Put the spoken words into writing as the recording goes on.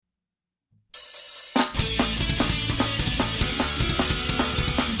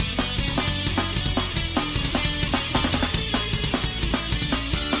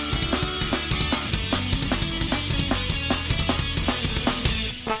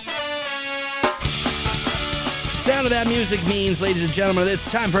sound of that music means, ladies and gentlemen, it's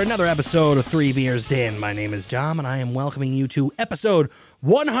time for another episode of Three Beers In. My name is Dom, and I am welcoming you to episode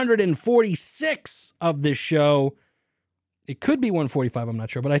 146 of this show. It could be 145, I'm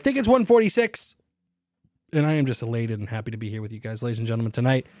not sure, but I think it's 146. And I am just elated and happy to be here with you guys, ladies and gentlemen.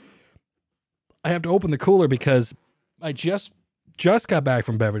 Tonight, I have to open the cooler because I just got back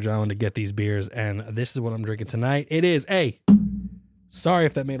from Beverage Island to get these beers, and this is what I'm drinking tonight. It is sorry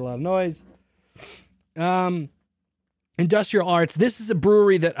if that made a lot of noise. Industrial Arts. This is a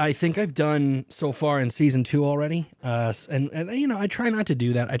brewery that I think I've done so far in season 2 already. And you know, I try not to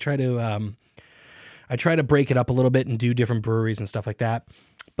do that. I try to break it up a little bit and do different breweries and stuff like that.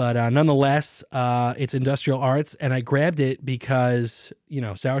 But nonetheless, it's Industrial Arts, and I grabbed it because, you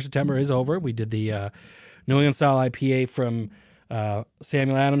know, Sour September is over. We did the New England Style IPA from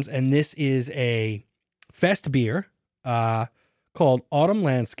Samuel Adams, and this is a fest beer called Autumn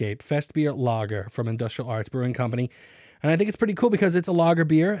Landscape Fest Beer Lager from Industrial Arts Brewing Company. And I think it's pretty cool because it's a lager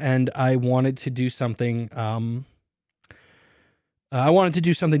beer, and I wanted to do something. I wanted to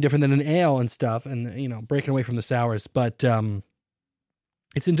do something different than an ale and stuff, and you know, breaking away from the sours. But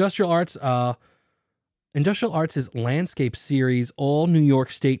it's Industrial Arts. Industrial Arts' Landscape series, all New York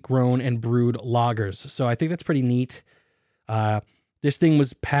State grown and brewed lagers. So I think that's pretty neat. This thing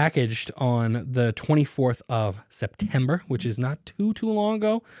was packaged on the 24th of September, which is not too long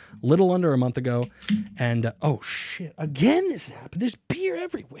ago, little under a month ago. And, oh shit, again this happened. There's beer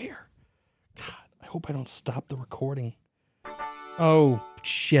everywhere. God, I hope I don't stop the recording. Oh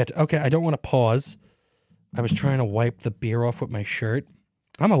shit. Okay, I don't want to pause. I was trying to wipe the beer off with my shirt.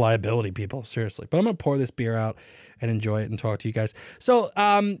 I'm a liability, people, seriously. But I'm going to pour this beer out and enjoy it and talk to you guys. So,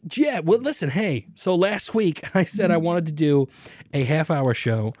 yeah, well, listen, hey, so last week I said I wanted to do a half-hour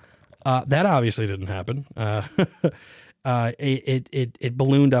show. That obviously didn't happen. It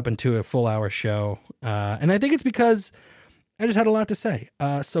ballooned up into a full-hour show. And I think it's because I just had a lot to say.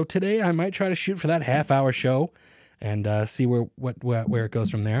 So today I might try to shoot for that half-hour show and see where it goes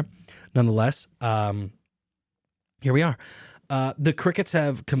from there. Nonetheless, here we are. The Crickets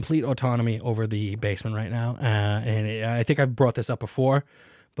have complete autonomy over the basement right now, and I think I've brought this up before,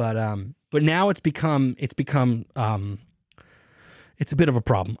 but now it's become it's a bit of a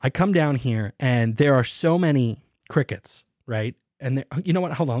problem. I come down here, and there are so many crickets, right? And you know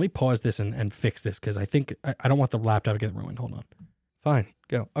what? Hold on, let me pause this and fix this because I think I don't want the laptop to get ruined. Hold on. Fine,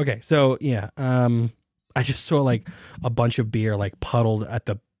 go. Okay, so yeah, I just saw like a bunch of beer like puddled at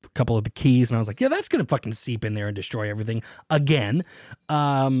the couple of the keys, and I was like, yeah, that's gonna fucking seep in there and destroy everything again.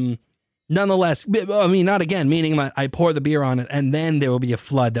 Nonetheless, I mean, not again, meaning that I pour the beer on it and then there will be a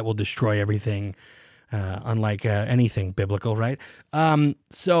flood that will destroy everything, unlike anything biblical, right?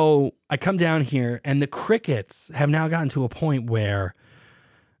 So I come down here, and the crickets have now gotten to a point where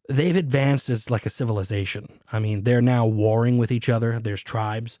they've advanced as like a civilization. I mean, they're now warring with each other. There's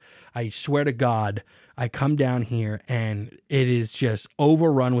tribes. I swear to God, I come down here and it is just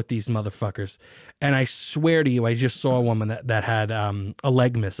overrun with these motherfuckers. And I swear to you, I just saw a woman that had a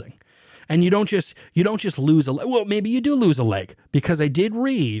leg missing. And you don't just lose a leg. Well, maybe you do lose a leg, because I did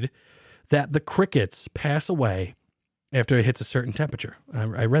read that the crickets pass away after it hits a certain temperature.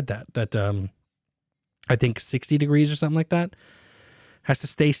 I read that I think 60 degrees or something like that. Has to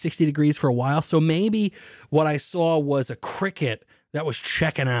stay 60 degrees for a while. So maybe what I saw was a cricket that was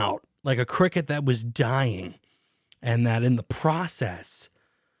checking out, like a cricket that was dying, and that in the process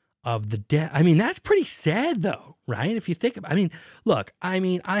of the death. I mean, that's pretty sad though, right? If you think about, I mean, look, I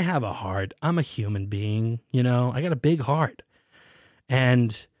mean, I have a heart. I'm a human being, you know, I got a big heart.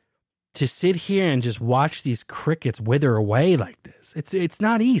 And to sit here and just watch these crickets wither away like this, it's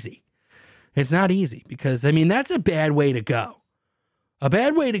not easy. It's not easy because, I mean, that's a bad way to go. A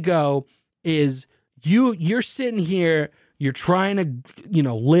bad way to go is you're sitting here, you're trying to, you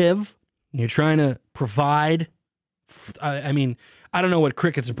know, live, you're trying to provide. I mean, I don't know what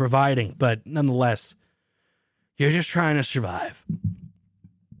crickets are providing, but nonetheless, you're just trying to survive.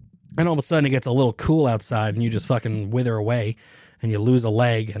 And all of a sudden it gets a little cool outside and you just fucking wither away and you lose a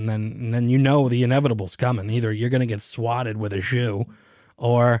leg, and then you know the inevitable's coming. Either you're going to get swatted with a shoe,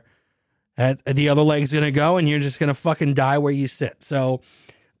 or the other leg's going to go and you're just going to fucking die where you sit. So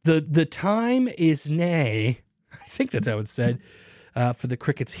the time is nay. I think that's how it's said, for the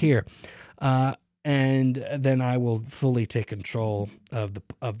crickets here. And then I will fully take control of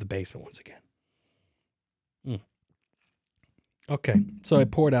the basement once again. Okay. So I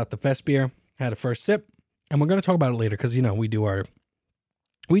poured out the fest beer, had a first sip, and we're going to talk about it later because, you know, we do our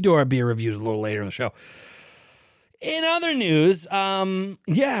beer reviews a little later in the show. In other news,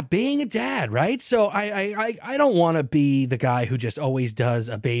 being a dad, right? So I don't want to be the guy who just always does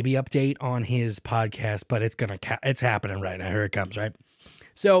a baby update on his podcast, but it's happening right now. Here it comes, right?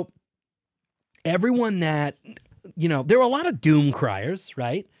 So everyone that, there were a lot of doom criers,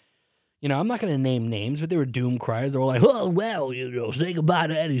 right? I'm not going to name names, but they were doom criers. They were like, oh, well, say goodbye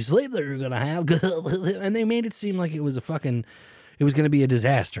to any sleep that you're going to have. And they made it seem like it was going to be a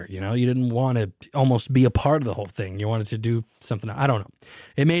disaster. You didn't want to almost be a part of the whole thing. You wanted to do something. I don't know.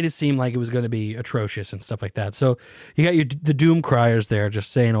 It made it seem like it was going to be atrocious and stuff like that. So you got the doom criers there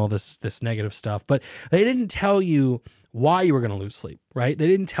just saying all this negative stuff, but they didn't tell you why you were going to lose sleep, right? They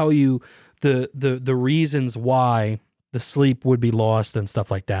didn't tell you the reasons why the sleep would be lost and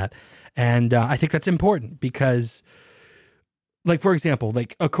stuff like that. And I think that's important because, like, for example,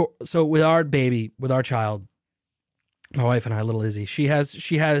 so with our baby, with our child, my wife and I, little Izzy, she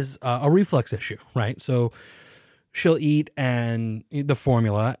has a reflux issue, right? So she'll eat and the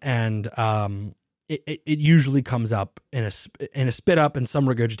formula, and it usually comes up in a spit up and some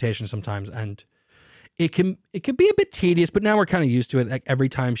regurgitation sometimes, and it can be a bit tedious. But now we're kind of used to it. Like every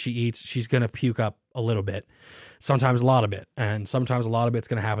time she eats, she's gonna puke up a little bit, sometimes a lot of it, and sometimes a lot of it's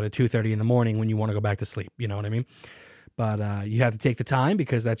gonna happen at 2:30 in the morning when you want to go back to sleep. You know what I mean? But you have to take the time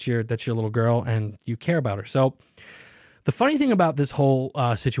because that's your little girl and you care about her. So the funny thing about this whole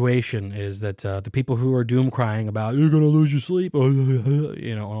situation is that the people who are doom crying about you're going to lose your sleep,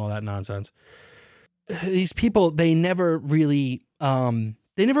 and all that nonsense, these people, they never really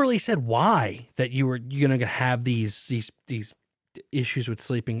said why that you're going to have these issues with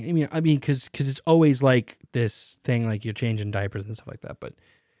sleeping. I mean, because it's always like this thing, like you're changing diapers and stuff like that, but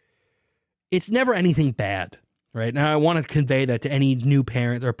it's never anything bad. Right now, I want to convey that to any new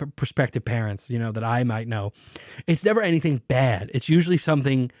parents or prospective parents, that I might know. It's never anything bad. It's usually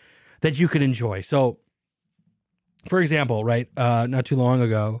something that you can enjoy. So, for example, right, not too long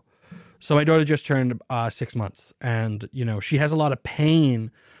ago, so my daughter just turned 6 months, and she has a lot of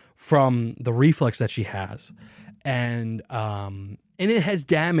pain from the reflux that she has, and it has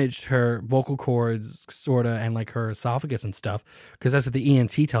damaged her vocal cords, sort of, and like her esophagus and stuff, because that's what the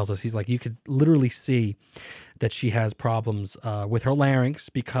ENT tells us. He's like, you could literally see that she has problems with her larynx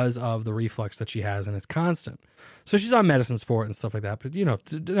because of the reflux that she has, and it's constant. So she's on medicines for it and stuff like that. But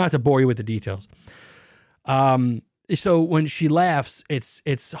not to bore you with the details. So when she laughs,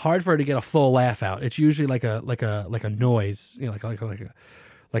 it's hard for her to get a full laugh out. It's usually like a noise,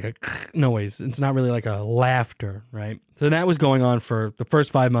 like a noise. It's not really like a laughter, right? So that was going on for the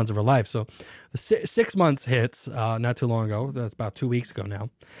first 5 months of her life. So the 6 months hits not too long ago. That's about 2 weeks ago now.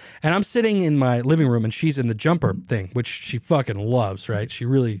 And I'm sitting in my living room, and she's in the jumper thing, which she fucking loves, right? She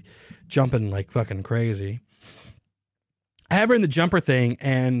really jumping like fucking crazy. I have her in the jumper thing,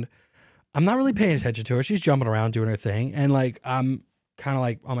 and I'm not really paying attention to her. She's jumping around doing her thing, and like I'm kind of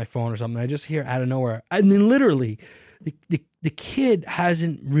like on my phone or something. I just hear out of nowhere. I mean, literally, the kid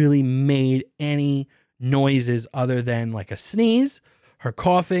hasn't really made any noises other than like a sneeze, her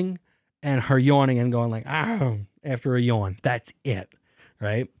coughing, and her yawning and going like, ah, after a yawn. That's it,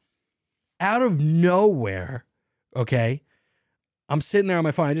 right? Out of nowhere, okay, I'm sitting there on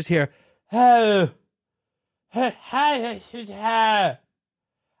my phone. I just hear, and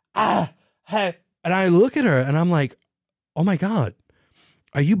I look at her and I'm like, oh my God,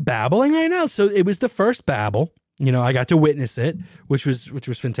 are you babbling right now? So it was the first babble. I got to witness it, which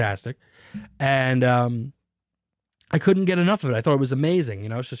was fantastic. And I couldn't get enough of it. I thought it was amazing,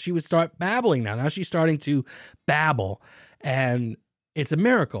 So she would start babbling now. Now she's starting to babble. And it's a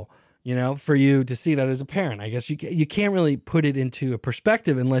miracle, for you to see that as a parent. I guess you can't really put it into a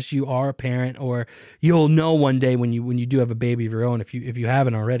perspective unless you are a parent, or you'll know one day when you do have a baby of your own, if you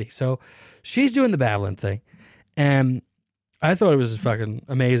haven't already. So she's doing the babbling thing. And I thought it was a fucking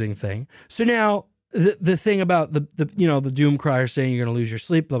amazing thing. So now the thing about the doom crier saying you're going to lose your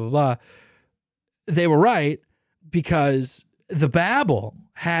sleep, blah, blah, blah, they were right, because the babble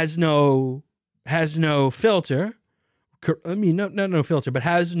has no filter. I mean, no filter, but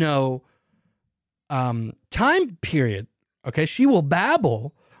has no time period. Okay, she will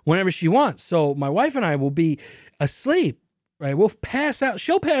babble whenever she wants. So my wife and I will be asleep, right? We'll pass out.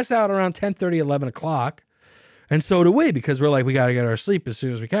 She'll pass out around 10:30, 11 o'clock. And so do we, because we're like, we got to get our sleep as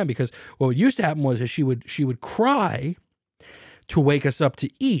soon as we can. Because what used to happen was she would cry to wake us up to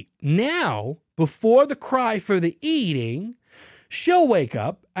eat. Now, before the cry for the eating, she'll wake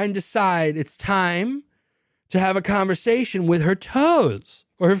up and decide it's time to have a conversation with her toes,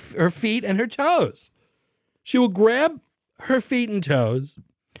 or her feet and her toes. She will grab her feet and toes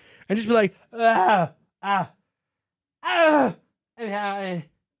and just be like, ah, ah, ah, ah,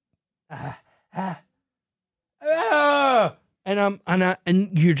 ah, ah. ah! And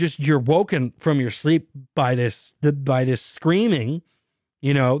you're woken from your sleep by this screaming,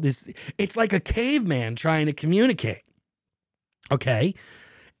 it's like a caveman trying to communicate. Okay.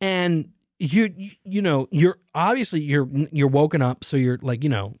 And you're obviously you're woken up. So you're like,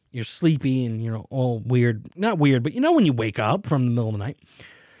 you're sleepy and you're all weird, not weird, but when you wake up from the middle of the night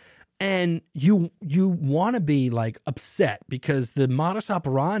and you want to be like upset because the modus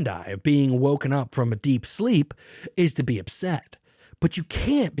operandi of being woken up from a deep sleep is to be upset, but you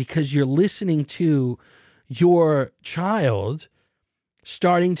can't because you're listening to your child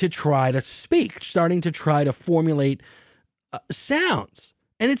starting to try to speak, starting to try to formulate sounds.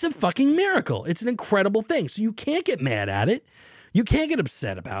 And it's a fucking miracle. It's an incredible thing. So you can't get mad at it. You can't get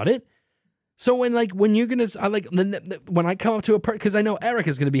upset about it. So when you're going to, when I come up to because I know Eric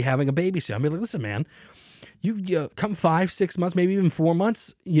is going to be having a baby soon. I'm like, listen, man, you come 5-6 months, maybe even 4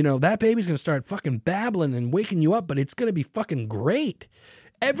 months, that baby's going to start fucking babbling and waking you up, but it's going to be fucking great.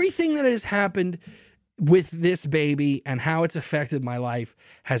 Everything that has happened with this baby and how it's affected my life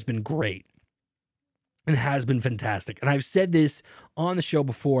has been great. And has been fantastic. And I've said this on the show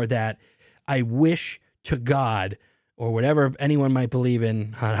before that I wish to God, or whatever anyone might believe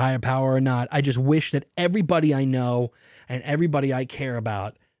in, on higher power or not, I just wish that everybody I know and everybody I care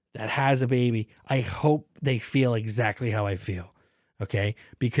about that has a baby, I hope they feel exactly how I feel. Okay?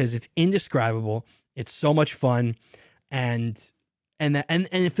 Because it's indescribable. It's so much fun. And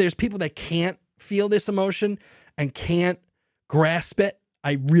if there's people that can't feel this emotion and can't grasp it,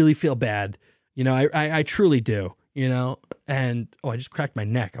 I really feel bad. I truly do, and I just cracked my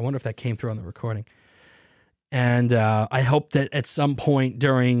neck. I wonder if that came through on the recording. And I hope that at some point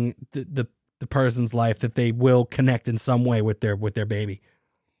during the person's life that they will connect in some way with their baby.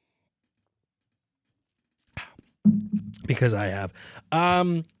 Because I have.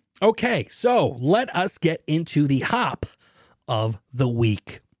 Okay, so let us get into the hop of the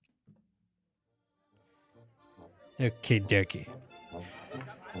week. Okay, dokie.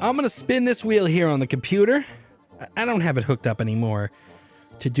 I'm going to spin this wheel here on the computer. I don't have it hooked up anymore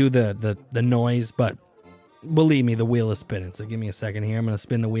to do the noise, but believe me, the wheel is spinning. So give me a second here. I'm going to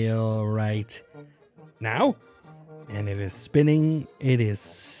spin the wheel right now. And it is spinning. It is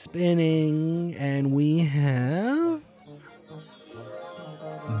spinning. And we have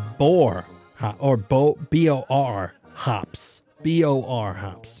B-O-R hops. B-O-R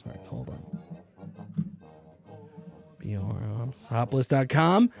hops. All right, hold on. B-O-R hops.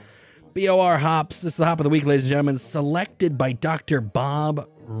 Hoplist.com. B-O-R hops. This is the hop of the week, ladies and gentlemen. Selected by Dr. Bob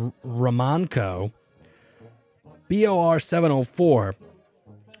Romanko. B-O-R 704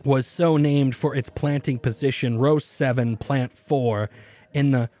 was so named for its planting position, row 7, plant 4,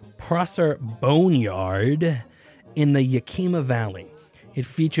 in the Prosser Boneyard in the Yakima Valley. It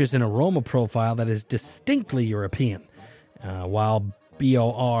features an aroma profile that is distinctly European, while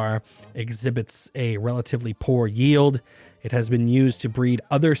BOR exhibits a relatively poor yield. It has been used to breed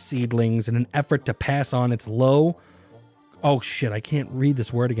other seedlings in an effort to pass on its low, I can't read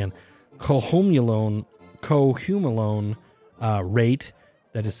this word again, cohumulone rate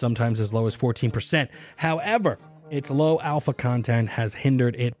that is sometimes as low as 14%. However, its low alpha content has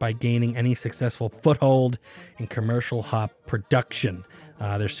hindered it by gaining any successful foothold in commercial hop production.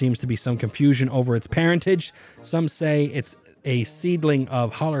 There seems to be some confusion over its parentage. Some say it's a seedling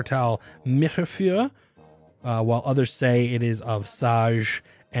of Hallertau Mittelfeuer, while others say it is of Sage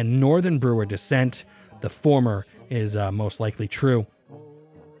and Northern Brewer descent. The former is most likely true.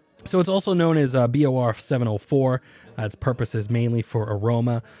 So it's also known as BOR 704. Its purpose is mainly for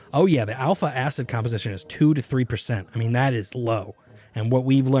aroma. Oh yeah, the alpha acid composition is 2 to 3%. I mean, that is low. And what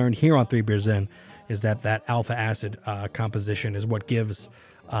we've learned here on 3 Beers In is that alpha acid composition is what gives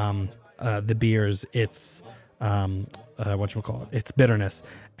the beers its its bitterness.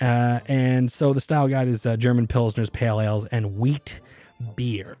 And so the style guide is German Pilsners, Pale Ales, and Wheat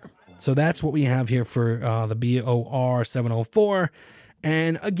Beer. So that's what we have here for the BOR 704.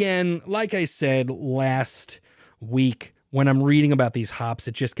 And again, like I said last week, when I'm reading about these hops,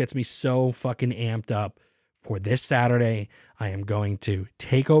 it just gets me so fucking amped up. For this Saturday, I am going to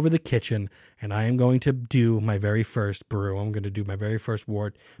take over the kitchen and I am going to do my very first brew. I'm going to do my very first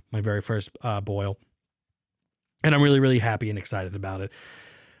wort, my very first boil. And I'm really, really happy and excited about it.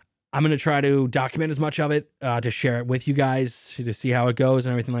 I'm going to try to document as much of it to share it with you guys to see how it goes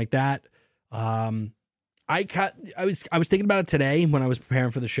and everything like that. I was thinking about it today when I was preparing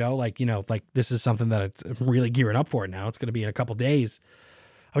for the show. Like this is something that I'm really gearing up for it now. It's going to be in a couple days.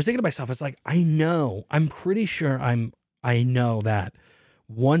 I was thinking to myself, it's like, I'm pretty sure I know that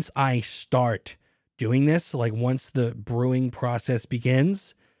once I start doing this, like once the brewing process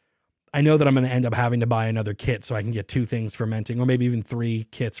begins, I know that I'm going to end up having to buy another kit so I can get 2 things fermenting, or maybe even 3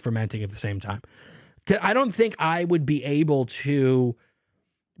 kits fermenting at the same time. I don't think I would be able to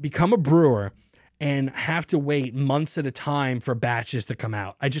become a brewer and have to wait months at a time for batches to come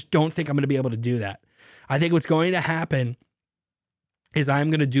out. I just don't think I'm going to be able to do that. I think what's going to happen is I'm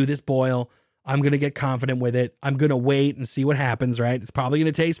going to do this boil. I'm going to get confident with it. I'm going to wait and see what happens, right? It's probably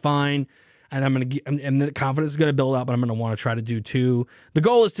going to taste fine. And I'm going to and the confidence is going to build up, and I'm going to want to try to do 2. The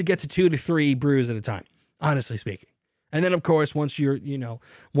goal is to get to 2 to 3 brews at a time, honestly speaking. And then, of course, once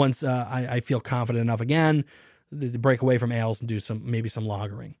I feel confident enough again to break away from ales and do maybe some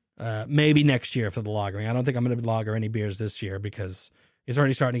lagering. Maybe next year for the lagering. I don't think I'm going to lager any beers this year because it's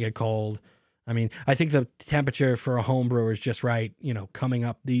already starting to get cold. I mean, I think the temperature for a home brewer is just right, coming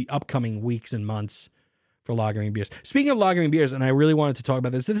up the upcoming weeks and months for lagering beers. Speaking of lagering beers, and I really wanted to talk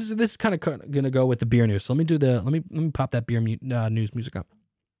about this. This is kind of going to go with the beer news. So let me pop that beer news music up.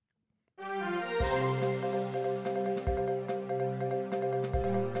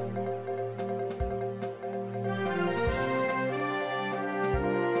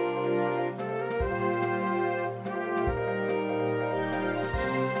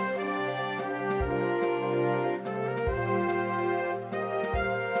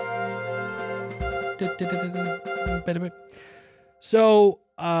 So,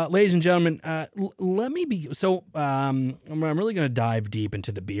 ladies and gentlemen, let me be. So, I'm really going to dive deep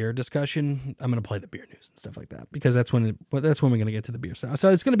into the beer discussion. I'm going to play the beer news and stuff like that because that's when we're going to get to the beer stuff. So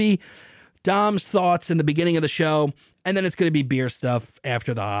it's going to be Dom's thoughts in the beginning of the show, and then it's going to be beer stuff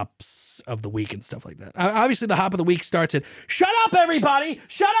after the hops of the week and stuff like that. Obviously, the hop of the week starts at "Shut up, everybody!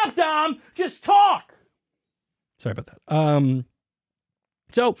 Shut up, Dom! Just talk." Sorry about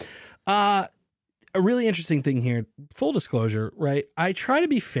that. A really interesting thing here, full disclosure, right? I try to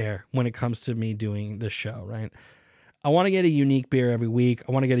be fair when it comes to me doing this show, right? I want to get a unique beer every week.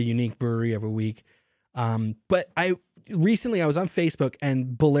 I want to get a unique brewery every week. But recently I was on Facebook,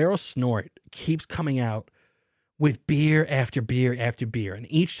 and Bolero Snort keeps coming out with beer after beer after beer. And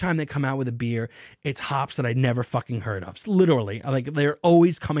each time they come out with a beer, it's hops that I'd never fucking heard of. Literally, like, they're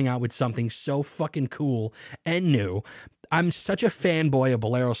always coming out with something so fucking cool and new. I'm such a fanboy of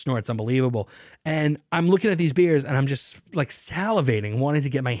Bolero Snort. It's unbelievable. And I'm looking at these beers and I'm just like salivating, wanting to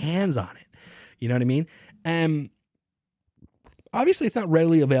get my hands on it. You know what I mean? And obviously it's not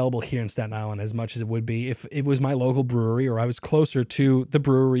readily available here in Staten Island as much as it would be if it was my local brewery or I was closer to the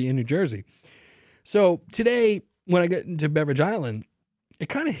brewery in New Jersey. So today, when I get into Beverage Island, it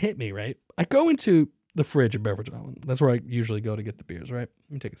kind of hit me, right? I go into the fridge at Beverage Island. That's where I usually go to get the beers, right?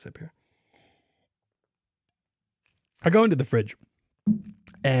 Let me take a sip here. I go into the fridge,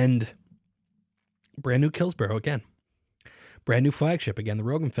 and brand new Killsborough again. Brand new Flagship again. The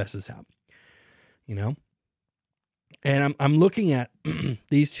Rogan Fest is out, And I'm looking at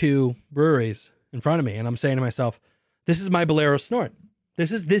these 2 breweries in front of me, and I'm saying to myself, this is my Bolero Snort.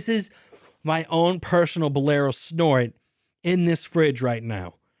 This is my own personal Bolero Snort in this fridge right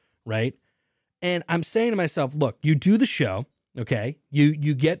now, right? And I'm saying to myself, look, you do the show. Okay,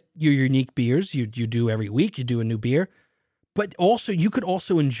 you get your unique beers. You do every week. You do a new beer, but also you could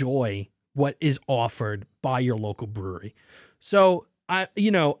also enjoy what is offered by your local brewery. So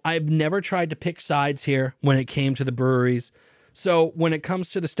I've never tried to pick sides here when it came to the breweries. So when it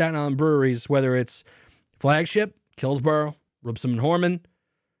comes to the Staten Island breweries, whether it's Flagship, Killsborough, Rubson and Horman,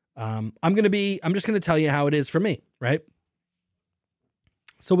 I'm just gonna tell you how it is for me, right?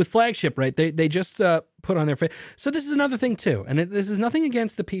 So with Flagship, right, they just put on their face. So this is another thing too, and this is nothing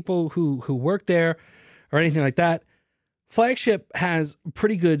against the people who work there or anything like that. Flagship has a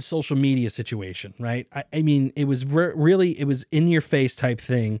pretty good social media situation, right? I mean, it was really it was in your face type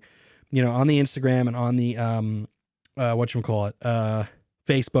thing, on the Instagram and on the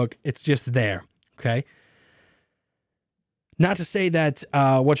Facebook. It's just there, okay. Not to say that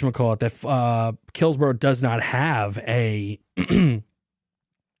that Killsborough does not have a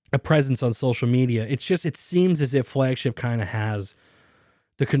a presence on social media. It's just, it seems as if Flagship kind of has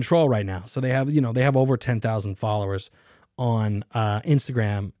the control right now. So they have over 10,000 followers on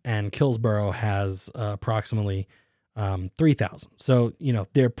Instagram, and Killsborough has approximately 3,000. So,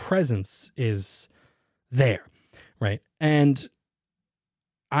 their presence is there, right? And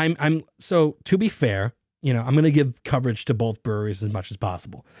so to be fair, I'm going to give coverage to both breweries as much as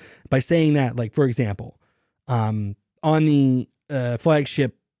possible by saying that, like, for example, on the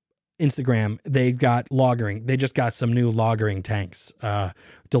Flagship Instagram, they got lagering. They just got some new lagering tanks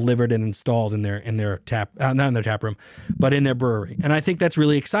delivered and installed in their tap, not in their tap room, but in their brewery. And I think that's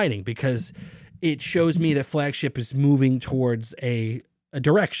really exciting because it shows me that Flagship is moving towards a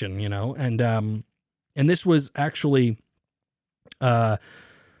direction, and this was actually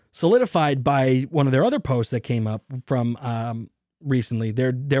solidified by one of their other posts that came up from recently.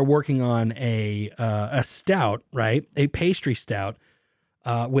 They're working on a stout, right? A pastry stout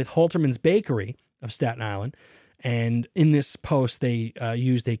with Halterman's Bakery of Staten Island. And in this post, they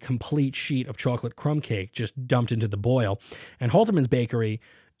used a complete sheet of chocolate crumb cake just dumped into the boil. And Halterman's Bakery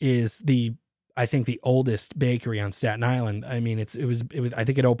is I think the oldest bakery on Staten Island. I mean, it was I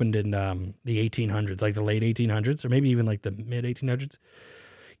think it opened in the 1800s, like the late 1800s, or maybe even like the mid 1800s.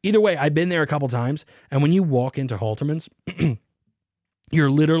 Either way, I've been there a couple times, and when you walk into Halterman's,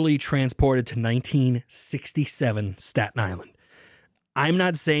 you're literally transported to 1967 Staten Island. I'm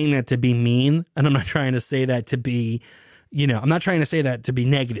not saying that to be mean, and I'm not trying to say that to be, I'm not trying to say that to be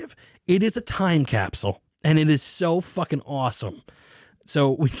negative. It is a time capsule, and it is so fucking awesome.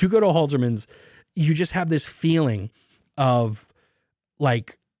 So when you go to Halterman's, you just have this feeling of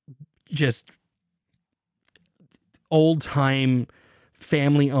like just old time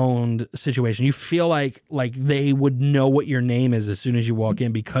family owned situation. You feel like they would know what your name is as soon as you walk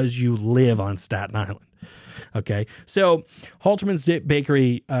in because you live on Staten Island. Okay. So Halterman's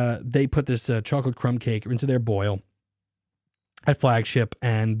Bakery, they put this chocolate crumb cake into their boil at Flagship,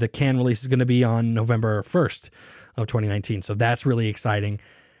 and the can release is going to be on November 1st of 2019. So that's really exciting.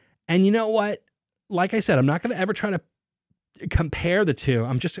 And you know what? Like I said, I'm not going to ever try to compare the two.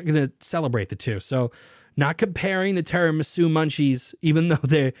 I'm just going to celebrate the two. So not comparing the tiramisu munchies, even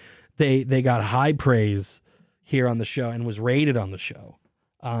though they got high praise here on the show and was rated on the show.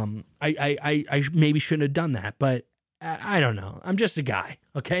 I maybe shouldn't have done that, but I don't know. I'm just a guy.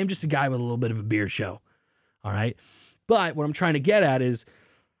 Okay. I'm just a guy with a little bit of a beer show. All right. But what I'm trying to get at is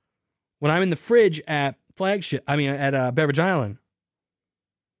when I'm in the fridge at Beverage Island,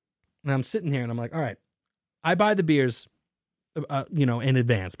 and I'm sitting here and I'm like, all right, I buy the beers, in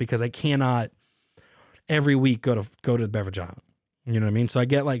advance because I cannot every week go to the Beverage Island. You know what I mean? So I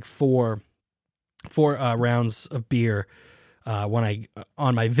get like four rounds of beer when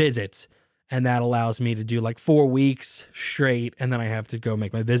on my visits, and that allows me to do like 4 weeks straight, and then I have to go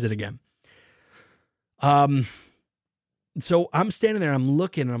make my visit again. So I'm standing there, I'm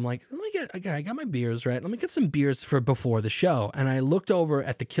looking, and I'm like, I got my beers, right? Let me get some beers for before the show. And I looked over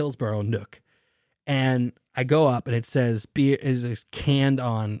at the Killsborough Nook, and I go up, and it says beer is canned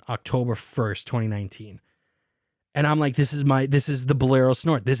on October 1st, 2019. And I'm like, this is the Bolero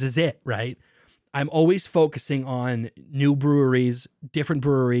Snort. This is it, right? I'm always focusing on new breweries, different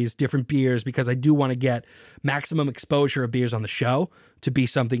beers, because I do want to get maximum exposure of beers on the show to be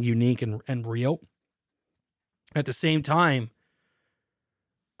something unique and real. At the same time,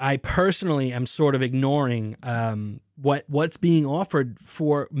 I personally am sort of ignoring what's being offered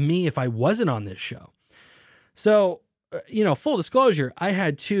for me if I wasn't on this show. So, full disclosure, I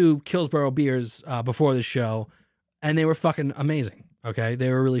had 2 Killsborough beers before the show, and they were fucking amazing, okay? They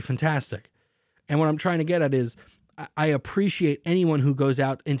were really fantastic. And what I'm trying to get at is I appreciate anyone who goes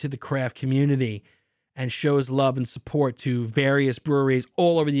out into the craft community and shows love and support to various breweries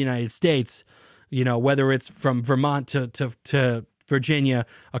all over the United States, whether it's from Vermont to Virginia,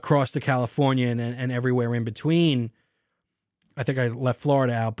 across to California, and everywhere in between. I think I left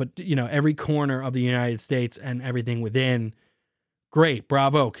Florida out, but, every corner of the United States and everything within. Great.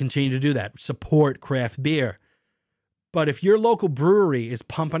 Bravo. Continue to do that. Support craft beer. But if your local brewery is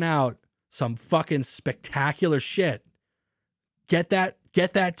pumping out some fucking spectacular shit, get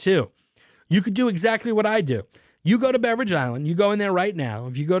that too. You could do exactly what I do. You go to Beverage Island, you go in there right now.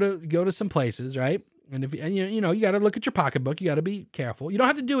 If you go to some places, right? And you got to look at your pocketbook, you got to be careful. You don't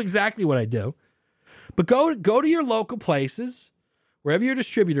have to do exactly what I do. But go to your local places, wherever your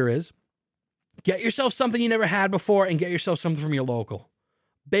distributor is. Get yourself something you never had before, and get yourself something from your local.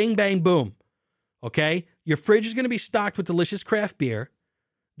 Bang bang boom. Okay? Your fridge is going to be stocked with delicious craft beer.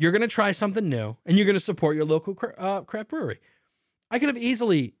 You're going to try something new, and you're going to support your local craft brewery. I could have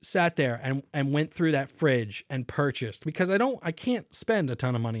easily sat there and went through that fridge and purchased, because I can't spend a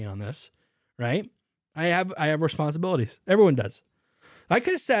ton of money on this, right? I have responsibilities. Everyone does. I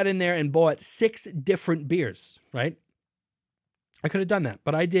could have sat in there and bought 6 different beers, right? I could have done that,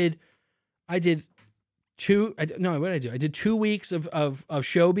 but I did 2. What did I do? I did 2 weeks of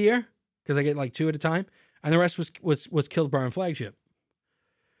show beer, because I get like 2 at a time, and the rest was Killsborough and Flagship.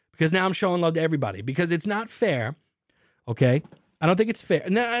 Because now I'm showing love to everybody, because it's not fair. Okay. I don't think it's fair.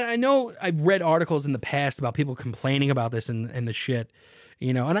 Now, I know I've read articles in the past about people complaining about this and the shit,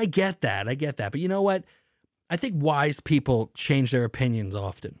 and I get that. But you know what? I think wise people change their opinions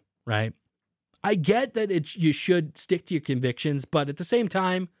often, right? I get that you should stick to your convictions, but at the same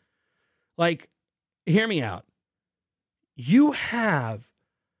time, like, hear me out. You have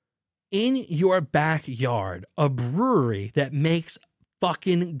in your backyard a brewery that makes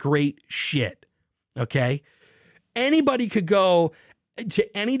fucking great shit. Okay? Anybody could go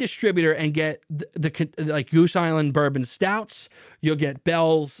to any distributor and get the like Goose Island Bourbon Stouts. You'll get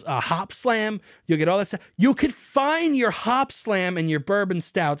Bell's Hop Slam. You'll get all that stuff. You could find your Hop Slam and your Bourbon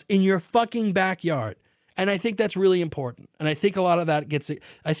Stouts in your fucking backyard. And I think that's really important. And I think a lot of that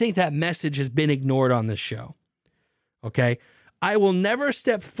I think that message has been ignored on this show. Okay? I will never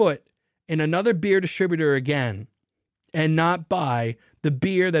step foot in another beer distributor again and not buy the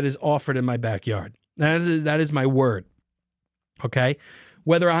beer that is offered in my backyard. That is my word. Okay?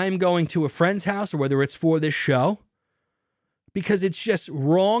 Whether I'm going to a friend's house or whether it's for this show, because it's just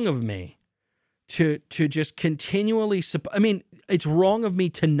wrong of me to just continually it's wrong of me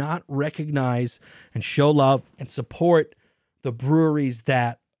to not recognize and show love and support the breweries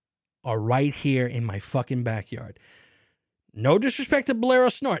that are right here in my fucking backyard. No disrespect to Bolero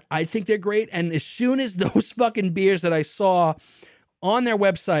Snort. I think they're great. And as soon as those fucking beers that I saw on their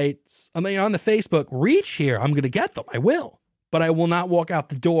websites, on the Facebook, reach here, I'm going to get them. I will. But I will not walk out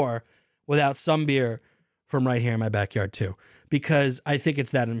the door without some beer from right here in my backyard too. Because I think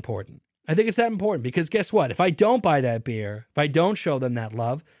it's that important. I think it's that important because guess what? If I don't buy that beer, if I don't show them that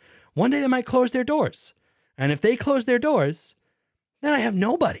love, one day they might close their doors. And if they close their doors, then I have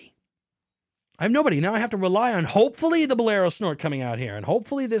nobody. Now I have to rely on hopefully the Bolero Snort coming out here and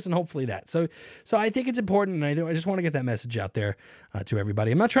hopefully this and hopefully that. So I think it's important, and I just want to get that message out there to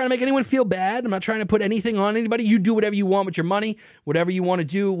everybody. I'm not trying to make anyone feel bad. I'm not trying to put anything on anybody. You do whatever you want with your money, whatever you want to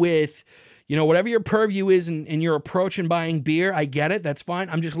do with, whatever your purview is in your approach in buying beer. I get it. That's fine.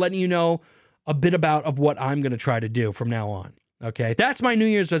 I'm just letting you know a bit of what I'm going to try to do from now on. Okay, that's my New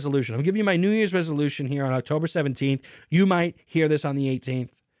Year's resolution. I'm giving you my New Year's resolution here on October 17th. You might hear this on the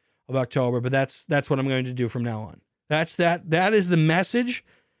 18th. Of October, but that's what I'm going to do from now on. That is the message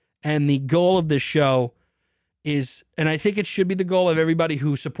and the goal of this show is, and I think it should be the goal of everybody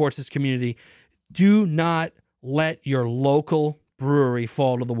who supports this community. Do not let your local brewery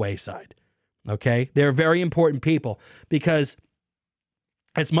fall to the wayside. Okay? They're very important people because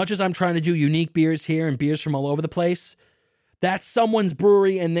as much as I'm trying to do unique beers here and beers from all over the place, that's someone's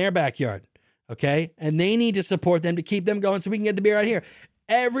brewery in their backyard. Okay? And they need to support them to keep them going so we can get the beer out here.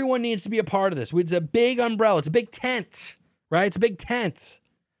 Everyone needs to be a part of this. It's a big umbrella. It's a big tent, right? It's a big tent.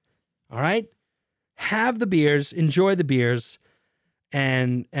 All right? Have the beers, enjoy the beers,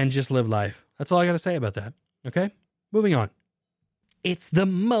 and just live life. That's all I got to say about that. Okay? Moving on. It's the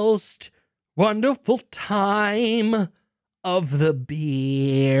most wonderful time of the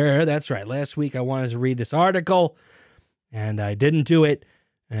beer. That's right. Last week I wanted to read this article, and I didn't do it.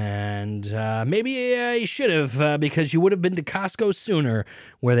 And maybe you should have because you would have been to Costco sooner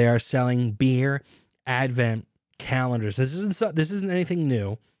where they are selling beer advent calendars. This isn't anything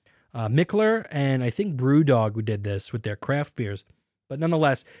new. Mikkeller and I think Brewdog did this with their craft beers. But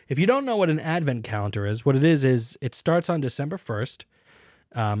nonetheless, if you don't know what an advent calendar is, what it is it starts on December 1st.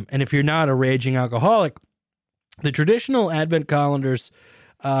 And if you're not a raging alcoholic, the traditional advent calendars,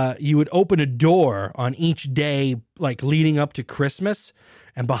 you would open a door on each day, like leading up to Christmas.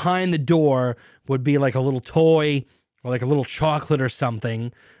 And behind the door would be like a little toy or like a little chocolate or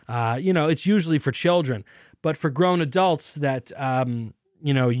something. It's usually for children. But for grown adults that,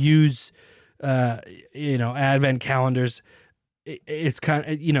 use, advent calendars, it's kind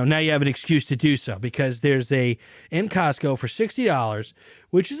of, now you have an excuse to do so because there's in Costco for $60,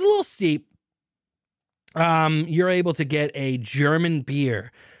 which is a little steep. You're able to get a German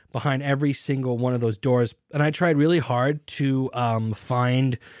beer behind every single one of those doors. And I tried really hard to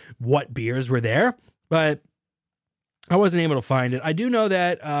find what beers were there, but I wasn't able to find it. I do know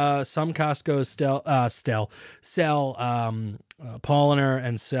that some Costco's sell Paulaner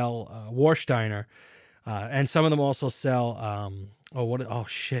and sell Warsteiner, and some of them also sell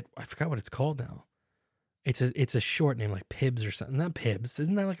I forgot what it's called now. It's a short name like Pibbs or something. Not Pibbs.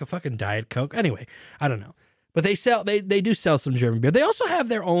 Isn't that like a fucking Diet Coke? Anyway, I don't know. But they do sell some German beer. They also have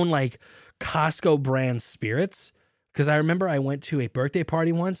their own like Costco brand spirits. Because I remember I went to a birthday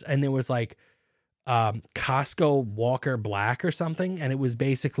party once and there was like Costco Walker Black or something. And it was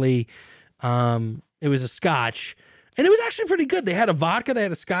basically, it was a scotch. And it was actually pretty good. They had a vodka, they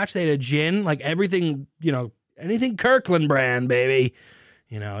had a scotch, they had a gin, like everything, anything Kirkland brand, baby.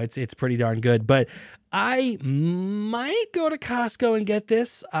 It's pretty darn good. But I might go to Costco and get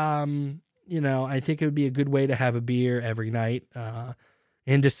this. I think it would be a good way to have a beer every night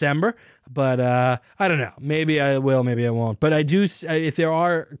in December. But I don't know. Maybe I will, maybe I won't. But I do, if there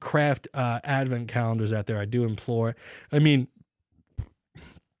are craft advent calendars out there, I do implore. I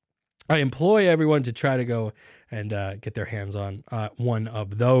employ everyone to try to go and get their hands on one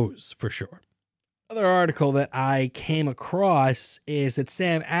of those for sure. Other article that I came across is that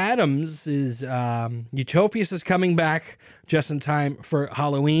Sam Adams is Utopias is coming back just in time for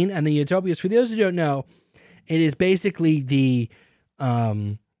Halloween, and the Utopias, for those who don't know, it is basically the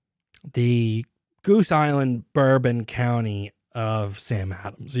Goose Island, Bourbon County of Sam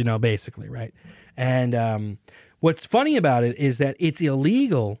Adams, basically, right? And what's funny about it is that it's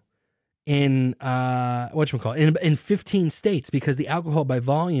illegal in in 15 states because the alcohol by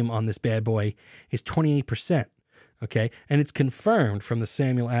volume on this bad boy is 28%. Okay, and it's confirmed from the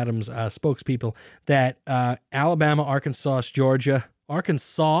Samuel Adams spokespeople that Alabama, Arkansas, Georgia,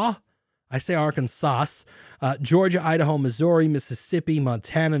 Georgia, Idaho, Missouri, Mississippi,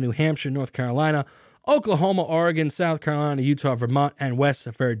 Montana, New Hampshire, North Carolina, Oklahoma, Oregon, South Carolina, Utah, Vermont, and West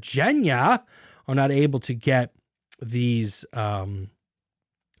Virginia are not able to get these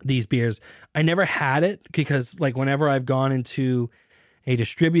beers. I never had it because, like, whenever I've gone into a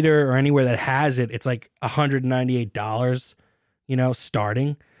distributor or anywhere that has it, it's like $198,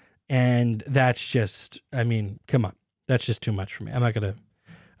 starting. And that's just, come on. That's just too much for me. I'm not gonna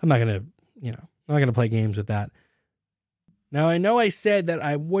play games with that. Now, I know I said that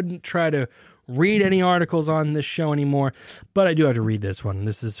I wouldn't try to read any articles on this show anymore, but I do have to read this one.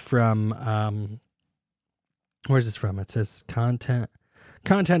 This is from, where's this from? It says Content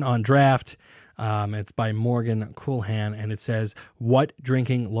on Draft. It's by Morgan Coolhan, and it says what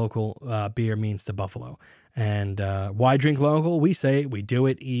drinking local beer means to Buffalo. And why drink local? We say we do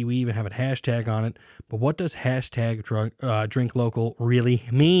it. We even have a hashtag on it. But what does hashtag drink local really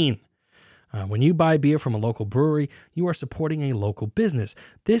mean? When you buy beer from a local brewery, you are supporting a local business.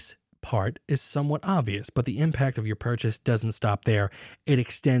 This part is somewhat obvious, but the impact of your purchase doesn't stop there. It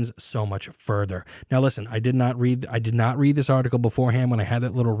extends so much further. Now listen, I did not read this article beforehand when I had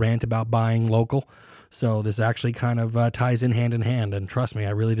that little rant about buying local. So this actually kind of ties in hand, and trust me,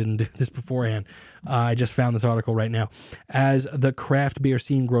 I really didn't do this beforehand. I just found this article right now. As the craft beer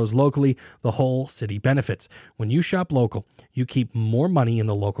scene grows locally, the whole city benefits. When you shop local, you keep more money in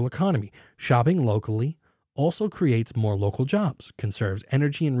the local economy. Shopping locally also creates more local jobs, conserves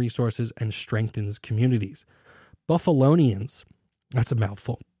energy and resources, and strengthens communities. Buffalonians, that's a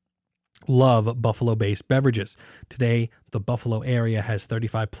mouthful, love Buffalo-based beverages. Today, the Buffalo area has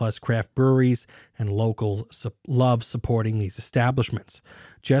 35-plus craft breweries, and locals love supporting these establishments.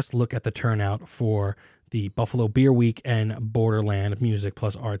 Just look at the turnout for the Buffalo Beer Week and Borderland Music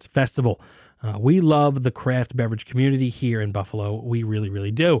Plus Arts Festival. We love the craft beverage community here in Buffalo. We really,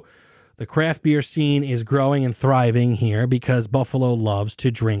 really do. The craft beer scene is growing and thriving here because Buffalo loves to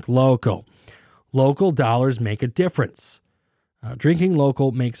drink local. Local dollars make a difference. Drinking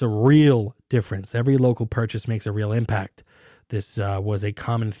local makes a real difference. Every local purchase makes a real impact. This was a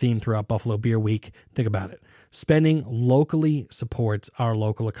common theme throughout Buffalo Beer Week. Think about it. Spending locally supports our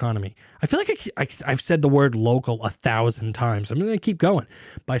local economy. I feel like I've said the word local 1,000 times. I'm going to keep going.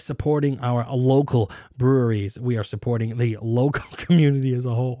 By supporting our local breweries, we are supporting the local community as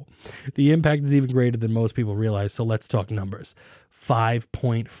a whole. The impact is even greater than most people realize, so let's talk numbers.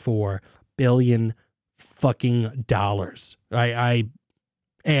 $5.4 billion fucking dollars. I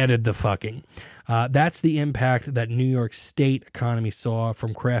added the fucking. That's the impact that New York State economy saw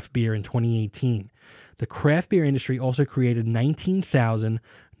from craft beer in 2018. The craft beer industry also created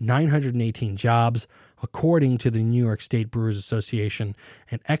 19,918 jobs, according to the New York State Brewers Association.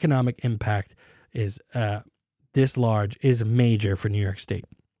 And economic impact is this large is major for New York State.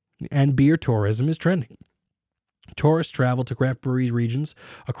 And beer tourism is trending. Tourists travel to craft brewery regions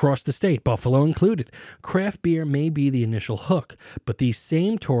across the state, Buffalo included. Craft beer may be the initial hook, but these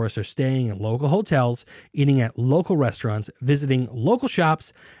same tourists are staying in local hotels, eating at local restaurants, visiting local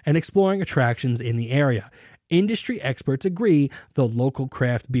shops, and exploring attractions in the area. Industry experts agree the local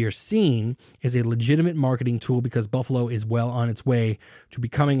craft beer scene is a legitimate marketing tool because Buffalo is well on its way to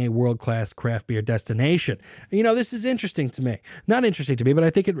becoming a world-class craft beer destination. This is interesting to me. Not interesting to me, but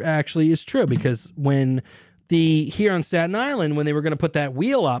I think it actually is true because when here on Staten Island, when they were going to put that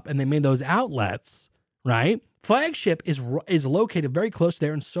wheel up and they made those outlets, right? Flagship is located very close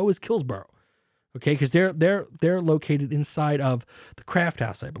there, and so is Killsborough. Okay, because they're located inside of the Craft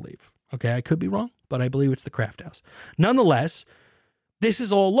House, I believe. Okay, I could be wrong, but I believe it's the Craft House. Nonetheless, this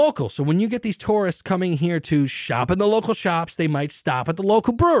is all local. So when you get these tourists coming here to shop in the local shops, they might stop at the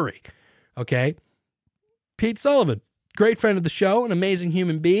local brewery. Okay, Pete Sullivan, great friend of the show, an amazing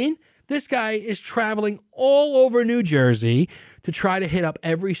human being. This guy is traveling all over New Jersey to try to hit up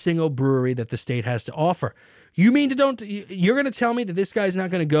every single brewery that the state has to offer. You're going to tell me that this guy's not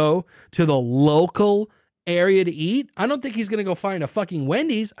going to go to the local area to eat? I don't think he's going to go find a fucking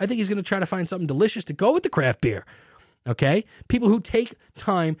Wendy's. I think he's going to try to find something delicious to go with the craft beer. Okay, people who take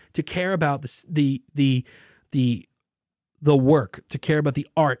time to care about the work, to care about the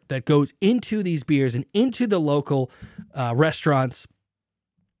art that goes into these beers and into the local restaurants.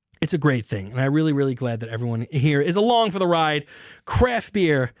 It's a great thing, and I'm really, really glad that everyone here is along for the ride. Craft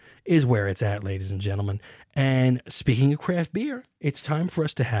beer is where it's at, ladies and gentlemen. And speaking of craft beer, it's time for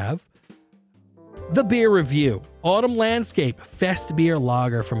us to have the beer review. Autumn Landscape Fest Beer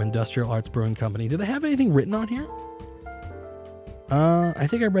Lager from Industrial Arts Brewing Company. Do they have anything written on here? I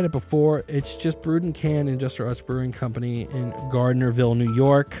think I read it before. It's just brewed and canned Industrial Arts Brewing Company in Gardnerville, New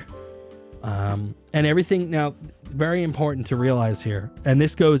York. And everything, now, very important to realize here, and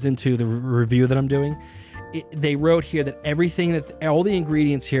this goes into the review that I'm doing. They wrote here that everything, that all the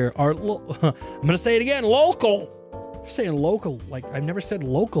ingredients here are, I'm going to say it again, local. I'm saying local, like I've never said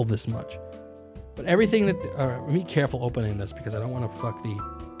local this much. But everything that, let me be careful opening this because I don't want to fuck the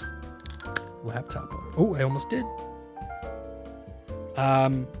laptop up. Oh, I almost did.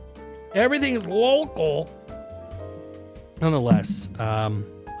 Everything's local. Nonetheless,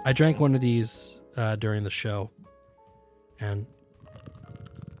 I drank one of these during the show, and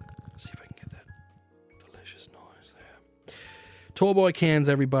let's see if I can get that delicious noise there. Tallboy cans,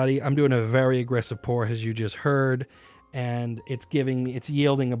 everybody. I'm doing a very aggressive pour, as you just heard, and it's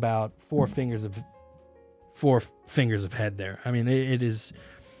yielding about four fingers of head there. I mean, it is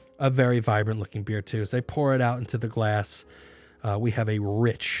a very vibrant looking beer too. As I pour it out into the glass, we have a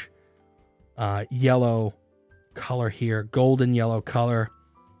rich yellow color here, golden yellow color.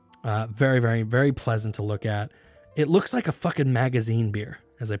 Very, very, very pleasant to look at. It looks like a fucking magazine beer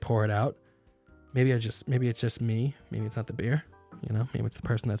as I pour it out. Maybe it's just me. Maybe it's not the beer. Maybe it's the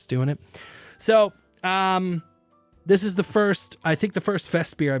person that's doing it. So, this is the first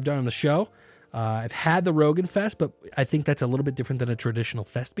Fest beer I've done on the show. I've had the Rogan Fest, but I think that's a little bit different than a traditional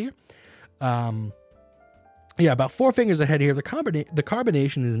Fest beer. About four fingers ahead here. The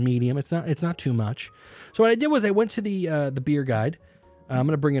carbonation is medium. It's not too much. So what I did was I went to the beer guide. I'm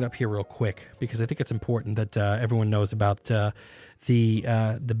going to bring it up here real quick because I think it's important that everyone knows about the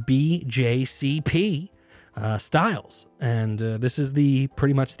BJCP styles, and this is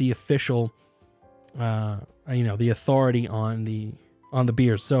pretty much the official, the authority on the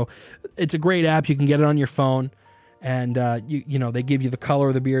beers. So it's a great app. You can get it on your phone, and they give you the color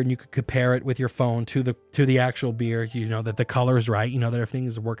of the beer, and you could compare it with your phone to the actual beer. You know that the color is right. You know that everything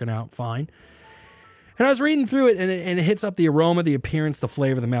is working out fine. And I was reading through it, and it hits up the aroma, the appearance, the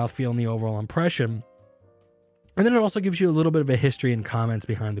flavor, the mouthfeel, and the overall impression. And then it also gives you a little bit of a history and comments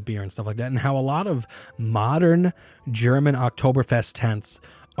behind the beer and stuff like that, and how a lot of modern German Oktoberfest tents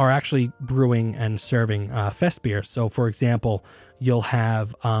are actually brewing and serving fest beer. So, for example, you will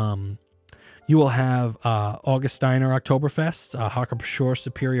have Augustiner Oktoberfest, Hacker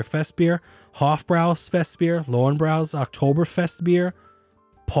Superior Fest beer, Hofbrau's Fest beer, Lohenbrau's Oktoberfest beer,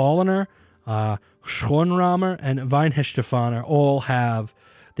 Paulaner, Schronramer, and Weihenstephaner all have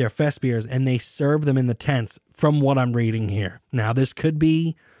their fest beers, and they serve them in the tents from what I'm reading here. Now, this could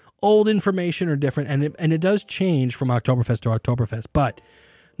be old information or different, and it does change from Oktoberfest to Oktoberfest, but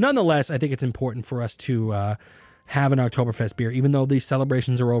nonetheless, I think it's important for us to have an Oktoberfest beer. Even though these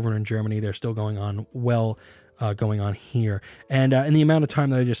celebrations are over in Germany, they're still going on going on here. And in the amount of time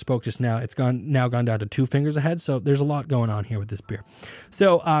that I just spoke just now, it's gone down to 2 fingers ahead. So there's a lot going on here with this beer.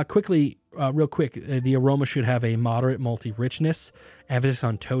 So real quick, the aroma should have a moderate malty richness, emphasis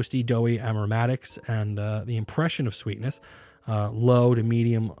on toasty, doughy aromatics, and the impression of sweetness, low to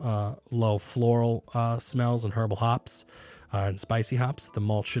medium, low floral smells and herbal hops and spicy hops. The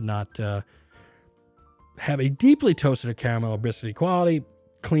malt should not have a deeply toasted or caramel or bristly quality,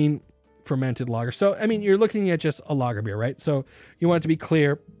 clean fermented lager. So, I mean, you're looking at just a lager beer, right? So you want it to be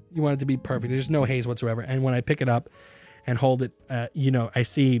clear. You want it to be perfect. There's no haze whatsoever. And when I pick it up and hold it, I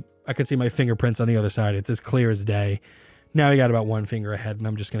can see my fingerprints on the other side. It's as clear as day. Now I got about 1 finger ahead, and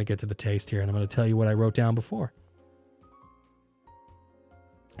I'm just going to get to the taste here, and I'm going to tell you what I wrote down before.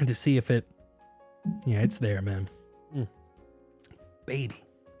 And to see if it's there, man. Baby.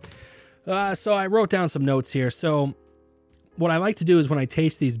 So I wrote down some notes here. So what I like to do is when I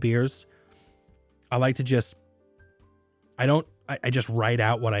taste these beers, I like to just write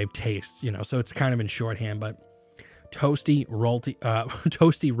out what I taste, so it's kind of in shorthand, but toasty roasty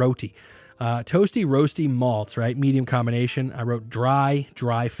malts, right? Medium combination. I wrote dry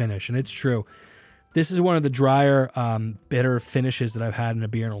finish, and it's true. This is one of the drier, bitter finishes that I've had in a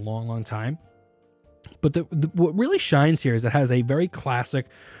beer in a long, long time. But what really shines here is it has a very classic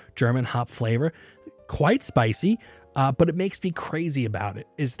German hop flavor, quite spicy, but it makes me crazy about it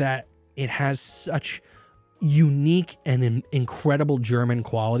is that it has such unique and incredible German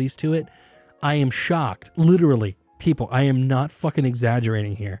qualities to it. I am shocked, literally people, I am not fucking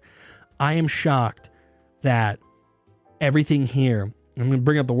exaggerating here. I am shocked that everything here, I'm going to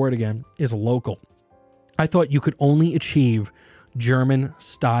bring up the word again, is local. I thought you could only achieve German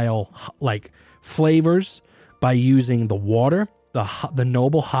style like flavors by using the water, the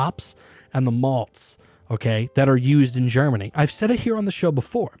noble hops, and the malts, okay, that are used in Germany. I've said it here on the show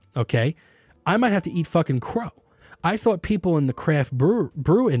before, okay? I might have to eat fucking crow. I thought people in the craft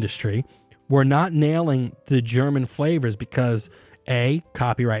brew industry were not nailing the German flavors because A,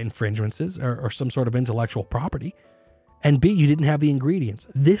 copyright infringements or some sort of intellectual property, and B, you didn't have the ingredients.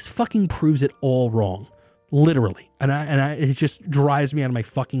 This fucking proves it all wrong, literally. And it just drives me out of my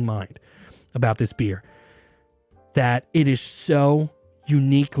fucking mind about this beer, that it is so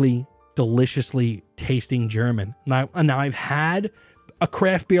uniquely, deliciously tasting German. Now I've had a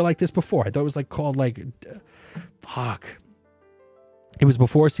craft beer like this before. I thought it was like called like, fuck. It was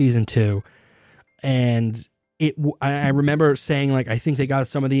before season 2, and I remember saying, like, I think they got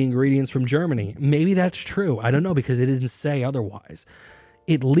some of the ingredients from Germany. Maybe that's true. I don't know, because it didn't say otherwise.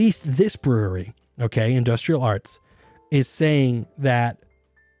 At least this brewery, okay, Industrial Arts, is saying that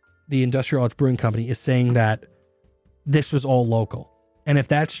the Industrial Arts Brewing Company is saying that this was all local. And if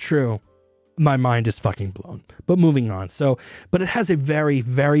that's true, my mind is fucking blown. But moving on. But it has a very,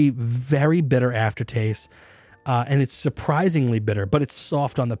 very, very bitter aftertaste. And it's surprisingly bitter, but it's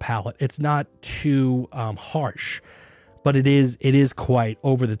soft on the palate. It's not too harsh, but it is quite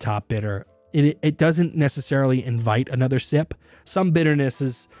over the top bitter. It doesn't necessarily invite another sip. Some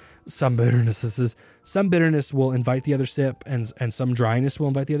bitterness will invite the other sip, and some dryness will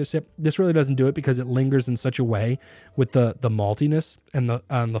invite the other sip. This really doesn't do it because it lingers in such a way with the maltiness and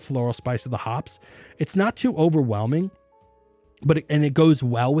the floral spice of the hops. It's not too overwhelming, but it goes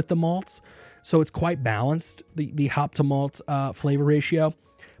well with the malts. So it's quite balanced, the hop to malt flavor ratio.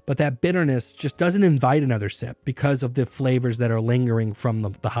 But that bitterness just doesn't invite another sip because of the flavors that are lingering from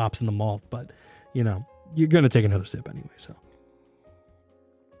the hops and the malt. But, you know, you're going to take another sip anyway. So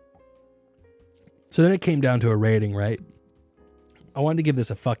then it came down to a rating, right? I wanted to give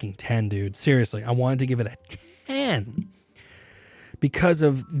this a fucking 10, dude. Seriously, I wanted to give it a 10 because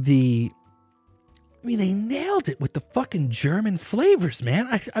of they nailed it with the fucking German flavors, man.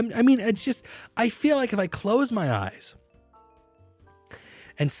 I mean, it's just, I feel like if I close my eyes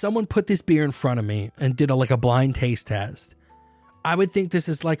and someone put this beer in front of me and did a blind taste test, I would think this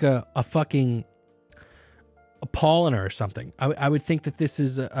is like a fucking a Paulaner or something. I would think that this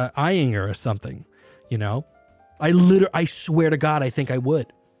is a Eyinger or something, you know? I swear to God, I think I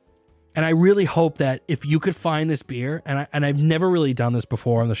would. And I really hope that if you could find this beer, and I've never really done this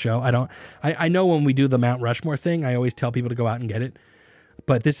before on the show. I know when we do the Mount Rushmore thing, I always tell people to go out and get it.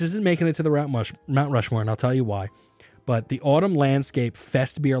 But this isn't making it to the Mount Rushmore, and I'll tell you why. But the Autumn Landscape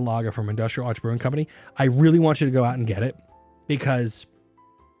Fest Beer Lager from Industrial Arts Brewing Company, I really want you to go out and get it. Because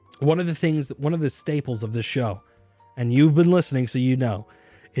one of the staples of this show, and you've been listening so you know,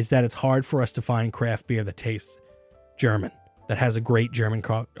 is that it's hard for us to find craft beer that tastes German, that has a great German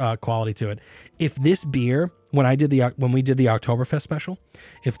quality to it. If this beer, when we did the Oktoberfest special,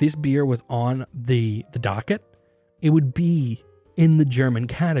 if this beer was on the docket, it would be in the German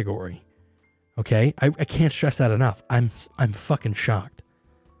category. Okay, I can't stress that enough. I'm fucking shocked.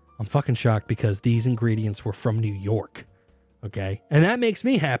 I'm fucking shocked because these ingredients were from New York. Okay, and that makes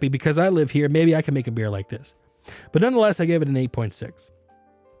me happy because I live here. Maybe I can make a beer like this. But nonetheless, I gave it an 8.6.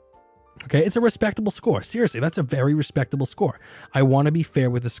 Okay, it's a respectable score. Seriously, that's a very respectable score. I want to be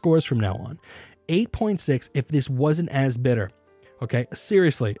fair with the scores from now on. 8.6 if this wasn't as bitter. Okay,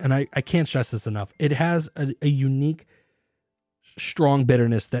 seriously, and I can't stress this enough. It has a unique, strong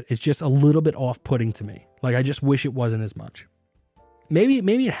bitterness that is just a little bit off-putting to me. Like, I just wish it wasn't as much. Maybe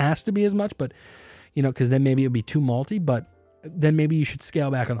it has to be as much, but, you know, because then maybe it would be too malty, but then maybe you should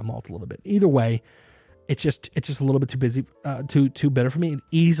scale back on the malt a little bit. Either way, it's just a little bit too bitter for me. It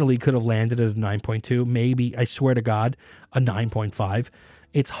easily could have landed at a 9.2, maybe, I swear to God, a 9.5.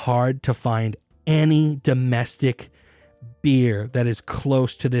 It's hard to find any domestic beer that is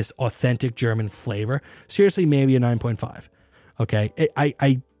close to this authentic German flavor. Seriously, maybe a 9.5. Okay,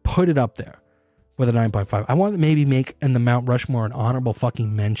 I put it up there with a 9.5. I want to maybe make in the Mount Rushmore an honorable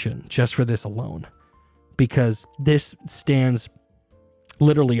fucking mention just for this alone, because this stands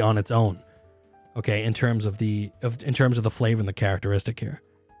literally on its own. Okay, in terms of the flavor and the characteristic here,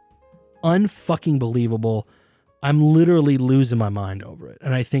 unfucking believable. I'm literally losing my mind over it,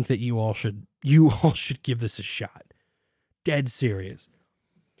 and I think that you all should give this a shot. Dead serious.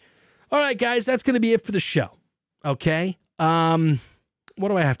 All right, guys, that's going to be it for the show. Okay. What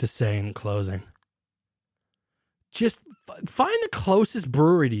do I have to say in closing? Just find the closest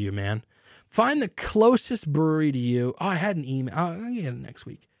brewery to you, man. Find the closest brewery to you. Oh, I had an email. I'll get it next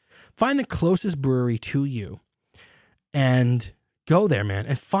week. Find the closest brewery to you and go there, man,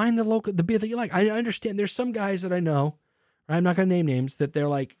 and find the beer that you like. I understand there's some guys that I know, I'm not going to name names, that they're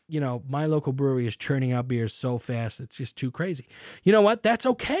like, my local brewery is churning out beers so fast. It's just too crazy. You know what? That's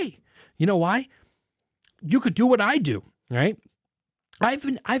okay. You know why? You could do what I do, right?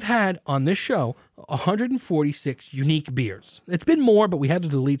 I've had on this show 146 unique beers. It's been more, but we had to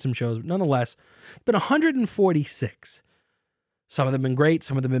delete some shows. But nonetheless, it's been 146. Some of them have been great.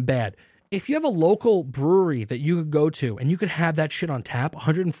 Some of them have been bad. If you have a local brewery that you could go to and you could have that shit on tap,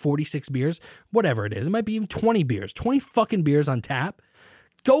 146 beers, whatever it is, it might be even 20 beers, 20 fucking beers on tap.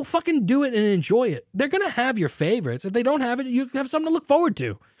 Go fucking do it and enjoy it. They're going to have your favorites. If they don't have it, you have something to look forward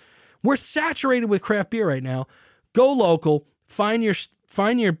to. We're saturated with craft beer right now. Go local. Find your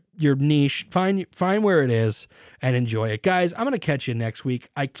niche, find where it is, and enjoy it. Guys, I'm going to catch you next week.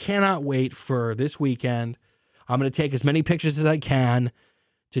 I cannot wait for this weekend. I'm going to take as many pictures as I can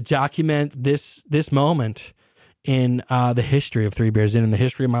to document this moment in the history of Three Beers In the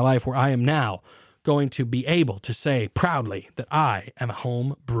history of my life, where I am now going to be able to say proudly that I am a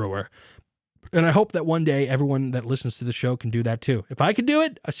home brewer. And I hope that one day everyone that listens to the show can do that too. If I could do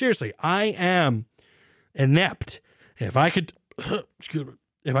it, seriously, I am inept. If I could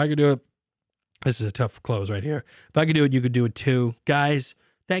do it, this is a tough close right here. If I could do it, you could do it too. Guys,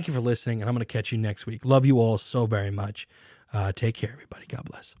 thank you for listening, and I'm going to catch you next week. Love you all so very much. Take care, everybody. God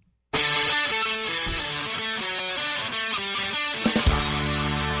bless.